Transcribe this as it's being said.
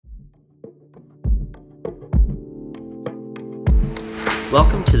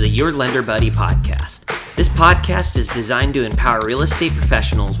Welcome to the Your Lender Buddy podcast. This podcast is designed to empower real estate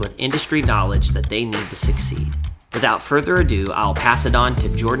professionals with industry knowledge that they need to succeed. Without further ado, I'll pass it on to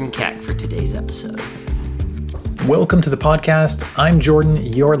Jordan Keck for today's episode. Welcome to the podcast. I'm Jordan,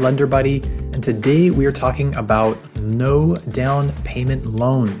 your lender buddy, and today we are talking about no down payment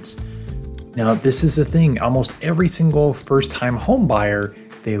loans. Now, this is the thing. Almost every single first-time home buyer,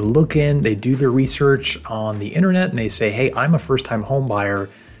 they look in, they do their research on the internet, and they say, hey, I'm a first-time home buyer.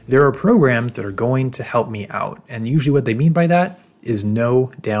 There are programs that are going to help me out. And usually what they mean by that is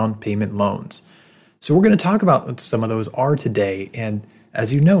no down payment loans. So we're going to talk about what some of those are today. And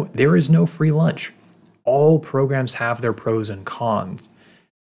as you know, there is no free lunch. All programs have their pros and cons.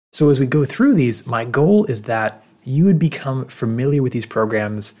 So as we go through these, my goal is that you would become familiar with these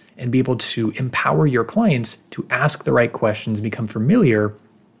programs and be able to empower your clients to ask the right questions, become familiar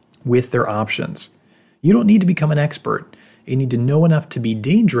with their options. You don't need to become an expert. You need to know enough to be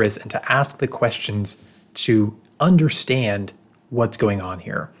dangerous and to ask the questions to understand what's going on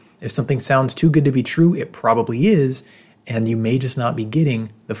here. If something sounds too good to be true, it probably is, and you may just not be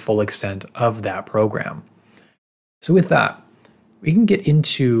getting the full extent of that program. So with that, we can get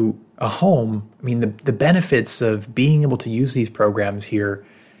into a home. I mean, the benefits of being able to use these programs here,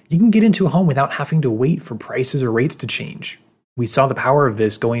 you can get into a home without having to wait for prices or rates to change. We saw the power of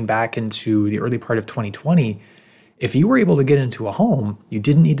this going back into the early part of 2020. If you were able to get into a home, you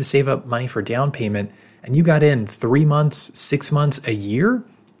didn't need to save up money for down payment, and you got in 3 months, 6 months, a year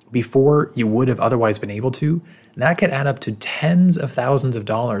before you would have otherwise been able to, that could add up to tens of thousands of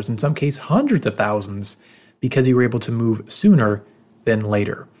dollars, in some cases hundreds of thousands, because you were able to move sooner than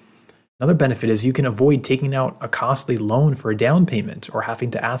later. Another benefit is you can avoid taking out a costly loan for a down payment or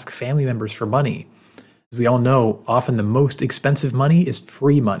having to ask family members for money. As we all know, often the most expensive money is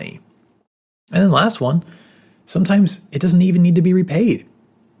free money. And then last one, sometimes it doesn't even need to be repaid.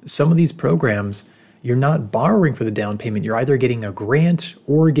 Some of these programs, you're not borrowing for the down payment. You're either getting a grant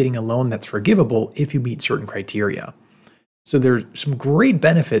or getting a loan that's forgivable if you meet certain criteria. So there's some great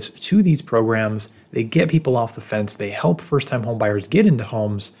benefits to these programs. They get people off the fence. They help first-time home buyers get into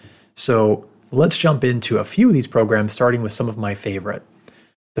homes. So let's jump into a few of these programs, starting with some of my favorite.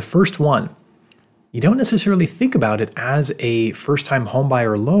 The first one, you don't necessarily think about it as a first-time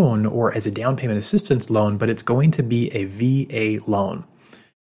homebuyer loan or as a down payment assistance loan, but it's going to be a VA loan.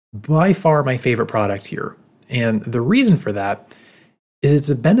 By far my favorite product here. And the reason for that is it's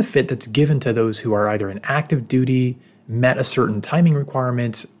a benefit that's given to those who are either in active duty, met a certain timing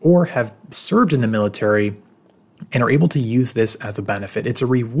requirement, or have served in the military and are able to use this as a benefit. It's a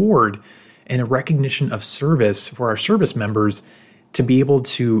reward and a recognition of service for our service members to be able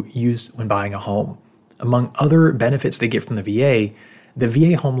to use when buying a home. Among other benefits they get from the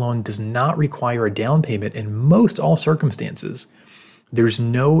VA home loan does not require a down payment in most all circumstances. There's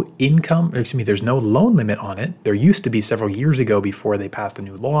no there's no loan limit on it. There used to be several years ago before they passed a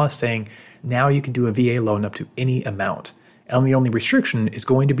new law saying now you can do a VA loan up to any amount. And the only restriction is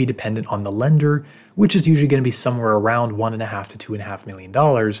going to be dependent on the lender, which is usually going to be somewhere around $1.5 to $2.5 million.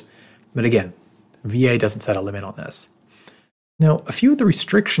 But again, VA doesn't set a limit on this. Now, a few of the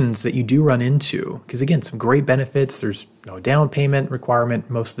restrictions that you do run into, because again, some great benefits. There's no down payment requirement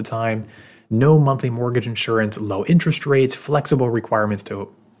most of the time, no monthly mortgage insurance, low interest rates, flexible requirements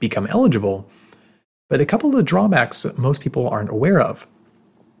to become eligible. But a couple of the drawbacks that most people aren't aware of.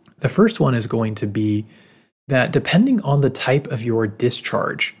 The first one is going to be that depending on the type of your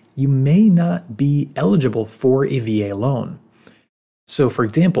discharge, you may not be eligible for a VA loan. So for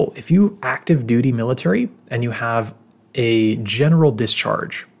example, if you active duty military and you have a general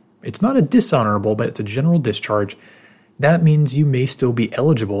discharge, it's not a dishonorable, but it's a general discharge, that means you may still be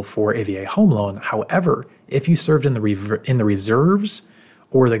eligible for a VA home loan. However, if you served in the reserves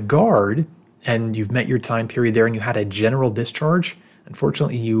or the Guard and you've met your time period there and you had a general discharge,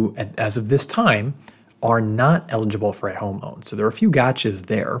 unfortunately you, as of this time, are not eligible for a home loan. So there are a few gotchas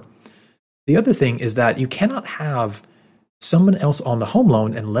there. The other thing is that you cannot have someone else on the home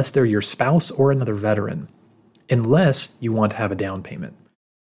loan unless they're your spouse or another veteran, unless you want to have a down payment.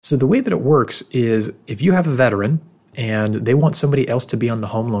 So the way that it works is if you have a veteran and they want somebody else to be on the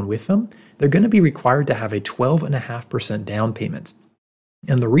home loan with them, they're going to be required to have a 12.5% down payment.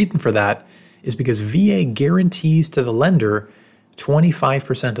 And the reason for that is because VA guarantees to the lender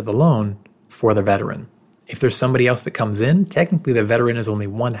 25% of the loan for the veteran. If there's somebody else that comes in, technically the veteran is only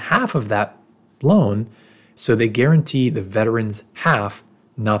one half of that loan, so they guarantee the veteran's half,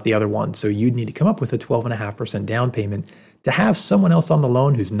 not the other one. So you'd need to come up with a 12.5% down payment to have someone else on the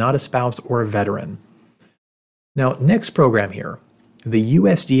loan who's not a spouse or a veteran. Now, next program here, the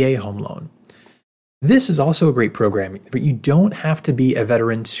USDA home loan. This is also a great program, but you don't have to be a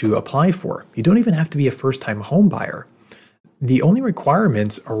veteran to apply for. You don't even have to be a first-time home buyer. The only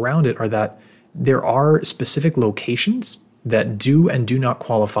requirements around it are that there are specific locations that do and do not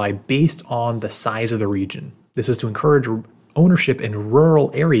qualify based on the size of the region. This is to encourage ownership in rural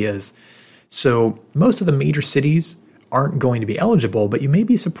areas. So most of the major cities aren't going to be eligible, but you may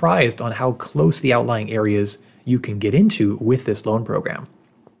be surprised on how close the outlying areas you can get into with this loan program.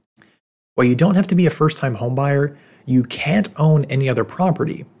 While you don't have to be a first-time homebuyer, you can't own any other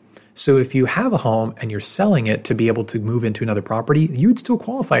property. So if you have a home and you're selling it to be able to move into another property, you'd still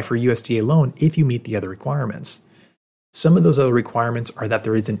qualify for a USDA loan if you meet the other requirements. Some of those other requirements are that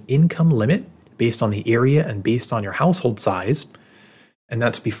there is an income limit based on the area and based on your household size, and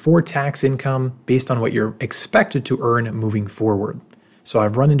that's before tax income based on what you're expected to earn moving forward. So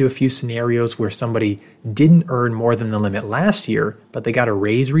I've run into a few scenarios where somebody didn't earn more than the limit last year, but they got a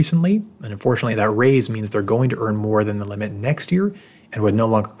raise recently. And unfortunately, that raise means they're going to earn more than the limit next year and would no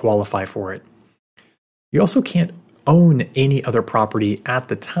longer qualify for it. You also can't own any other property at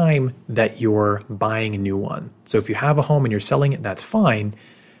the time that you're buying a new one. So if you have a home and you're selling it, that's fine,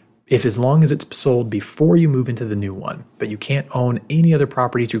 as long as it's sold before you move into the new one. But you can't own any other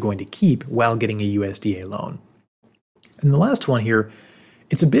properties you're going to keep while getting a USDA loan. And the last one here,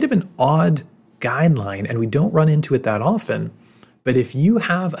 it's a bit of an odd guideline, and we don't run into it that often, but if you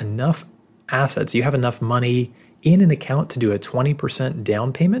have enough assets, you have enough money in an account to do a 20%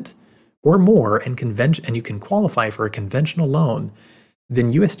 down payment or more and you can qualify for a conventional loan,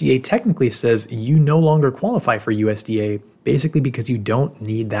 then USDA technically says you no longer qualify for USDA, basically because you don't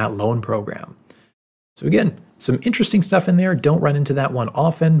need that loan program. So again, some interesting stuff in there. Don't run into that one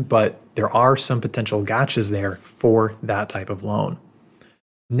often, but there are some potential gotchas there for that type of loan.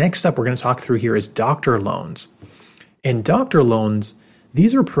 Next up, we're going to talk through here is doctor loans. And doctor loans,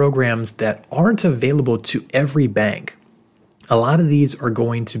 these are programs that aren't available to every bank. A lot of these are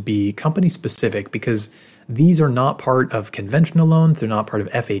going to be company specific because these are not part of conventional loans. They're not part of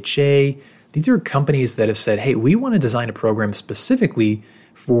FHA. These are companies that have said, hey, we want to design a program specifically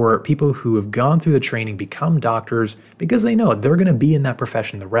for people who have gone through the training, become doctors, because they know they're going to be in that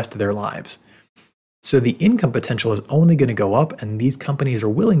profession the rest of their lives. So the income potential is only going to go up, and these companies are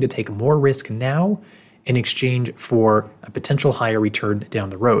willing to take more risk now in exchange for a potential higher return down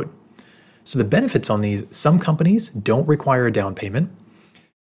the road. So the benefits on these, some companies don't require a down payment,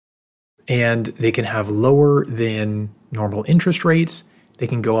 and they can have lower than normal interest rates. They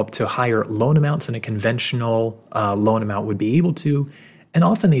can go up to higher loan amounts than a conventional loan amount would be able to, and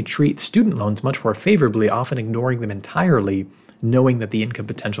often they treat student loans much more favorably, often ignoring them entirely, knowing that the income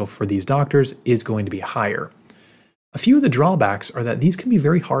potential for these doctors is going to be higher. A few of the drawbacks are that these can be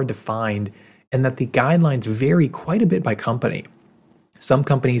very hard to find and that the guidelines vary quite a bit by company. Some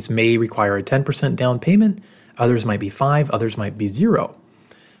companies may require a 10% down payment, others might be 5%, others might be 0%.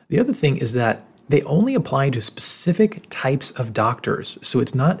 The other thing is that they only apply to specific types of doctors. So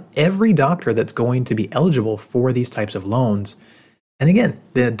it's not every doctor that's going to be eligible for these types of loans. And again,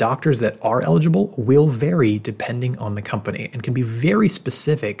 the doctors that are eligible will vary depending on the company and can be very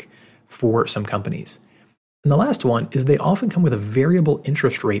specific for some companies. And the last one is they often come with a variable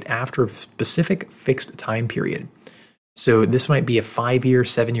interest rate after a specific fixed time period. So this might be a 5-year,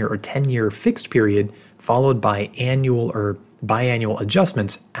 7-year, or 10-year fixed period followed by annual or biannual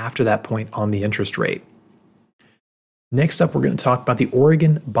adjustments after that point on the interest rate. Next up, we're going to talk about the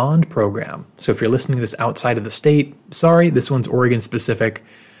Oregon Bond Program. So if you're listening to this outside of the state, sorry, this one's Oregon specific.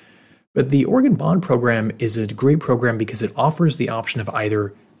 But the Oregon Bond Program is a great program because it offers the option of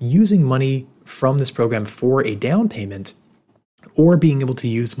either using money from this program for a down payment or being able to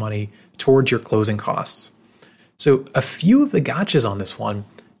use money towards your closing costs. So a few of the gotchas on this one,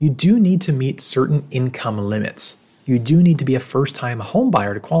 you do need to meet certain income limits. You do need to be a first-time home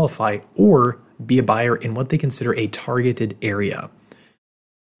buyer to qualify or be a buyer in what they consider a targeted area.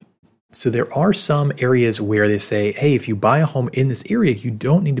 So there are some areas where they say, hey, if you buy a home in this area, you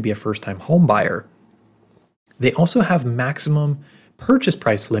don't need to be a first-time home buyer. They also have maximum purchase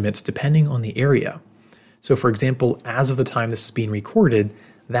price limits depending on the area. So for example, as of the time this is being recorded,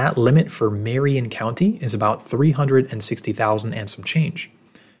 that limit for Marion County is about $360,000 and some change.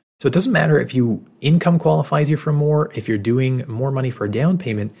 So it doesn't matter if income qualifies you for more, if you're doing more money for a down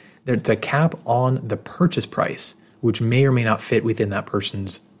payment, there's a cap on the purchase price, which may or may not fit within that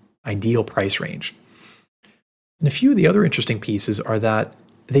person's ideal price range. And a few of the other interesting pieces are that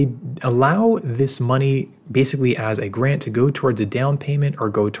they allow this money basically as a grant to go towards a down payment or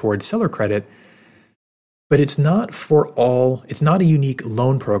go towards seller credit, but it's not a unique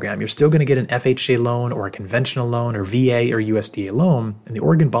loan program. You're still going to get an FHA loan or a conventional loan or VA or USDA loan, and the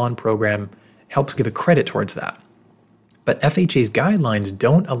Oregon Bond Program helps give a credit towards that. But FHA's guidelines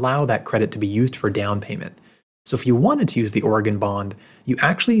don't allow that credit to be used for down payment. So if you wanted to use the Oregon bond, you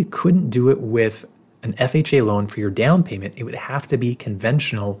actually couldn't do it with an FHA loan for your down payment. It would have to be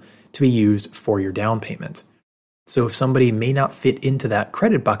conventional to be used for your down payment. So if somebody may not fit into that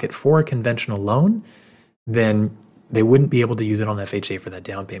credit bucket for a conventional loan, then they wouldn't be able to use it on FHA for that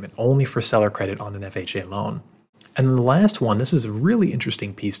down payment, only for seller credit on an FHA loan. And then the last one, this is a really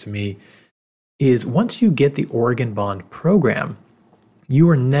interesting piece to me, is once you get the Oregon bond program, you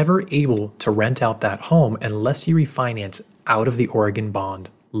are never able to rent out that home unless you refinance out of the Oregon bond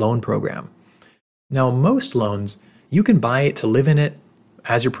loan program. Now, most loans, you can buy it to live in it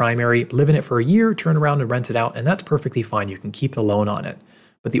as your primary, live in it for a year, turn around and rent it out, and that's perfectly fine. You can keep the loan on it.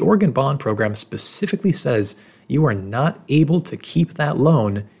 But the Oregon bond program specifically says you are not able to keep that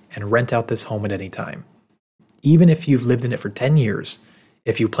loan and rent out this home at any time. Even if you've lived in it for 10 years,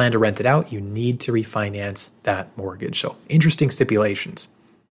 if you plan to rent it out, you need to refinance that mortgage. So interesting stipulations.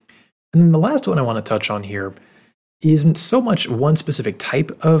 And then the last one I want to touch on here isn't so much one specific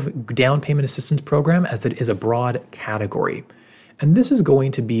type of down payment assistance program as it is a broad category. And this is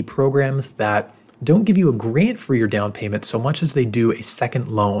going to be programs that don't give you a grant for your down payment so much as they do a second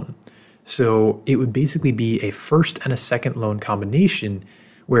loan. So it would basically be a first and a second loan combination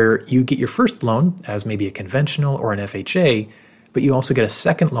where you get your first loan as maybe a conventional or an FHA, but you also get a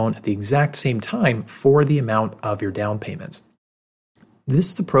second loan at the exact same time for the amount of your down payment.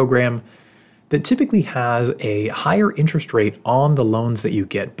 This is a program that typically has a higher interest rate on the loans that you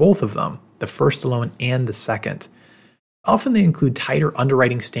get, both of them, the first loan and the second. Often they include tighter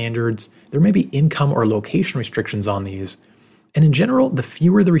underwriting standards. There may be income or location restrictions on these. And in general, the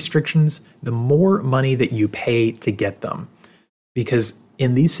fewer the restrictions, the more money that you pay to get them. Because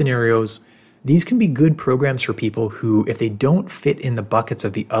in these scenarios, these can be good programs for people who, if they don't fit in the buckets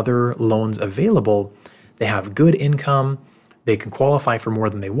of the other loans available, they have good income, they can qualify for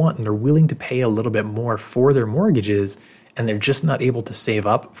more than they want, and they're willing to pay a little bit more for their mortgages, and they're just not able to save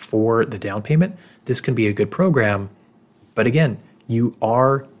up for the down payment. This can be a good program. But again, you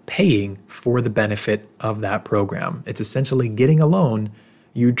are paying for the benefit of that program. It's essentially getting a loan.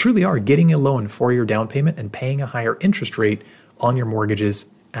 You truly are getting a loan for your down payment and paying a higher interest rate on your mortgages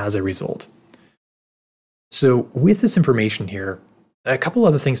as a result. So with this information here, a couple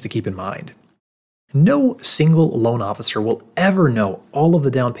other things to keep in mind. No single loan officer will ever know all of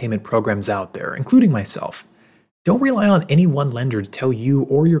the down payment programs out there, including myself. Don't rely on any one lender to tell you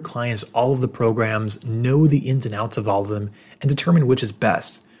or your clients all of the programs, know the ins and outs of all of them, and determine which is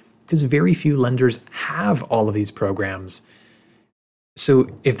best, because very few lenders have all of these programs. So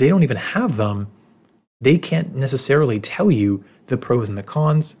if they don't even have them, they can't necessarily tell you the pros and the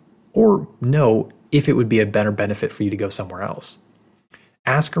cons, or know if it would be a better benefit for you to go somewhere else.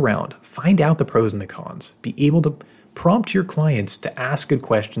 Ask around, find out the pros and the cons, be able to prompt your clients to ask good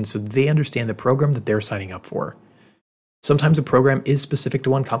questions so they understand the program that they're signing up for. Sometimes a program is specific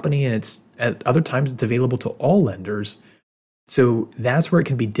to one company, and at other times it's available to all lenders. So that's where it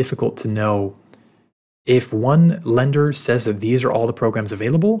can be difficult to know if one lender says that these are all the programs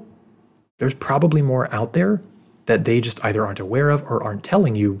available. There's probably more out there that they just either aren't aware of or aren't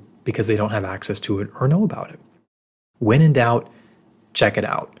telling you because they don't have access to it or know about it. When in doubt, check it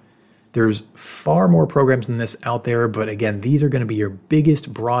out. There's far more programs than this out there, but again, these are going to be your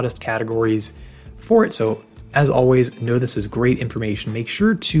biggest, broadest categories for it. So as always, know this is great information. Make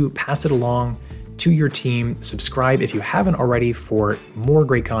sure to pass it along to your team. Subscribe if you haven't already for more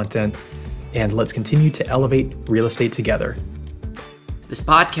great content, and let's continue to elevate real estate together. This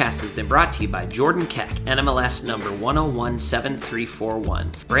podcast has been brought to you by Jordan Keck, NMLS number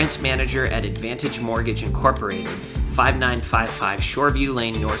 1017341, branch manager at Advantage Mortgage Incorporated, 5955 Shoreview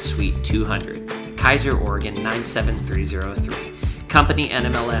Lane North Suite 200, Kaiser, Oregon 97303. Company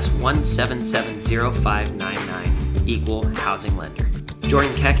NMLS 1770599, Equal Housing Lender.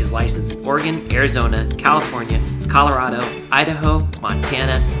 Jordan Keck is licensed in Oregon, Arizona, California, Colorado, Idaho,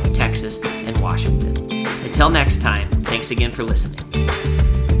 Montana, Texas, and Washington. Until next time, thanks again for listening.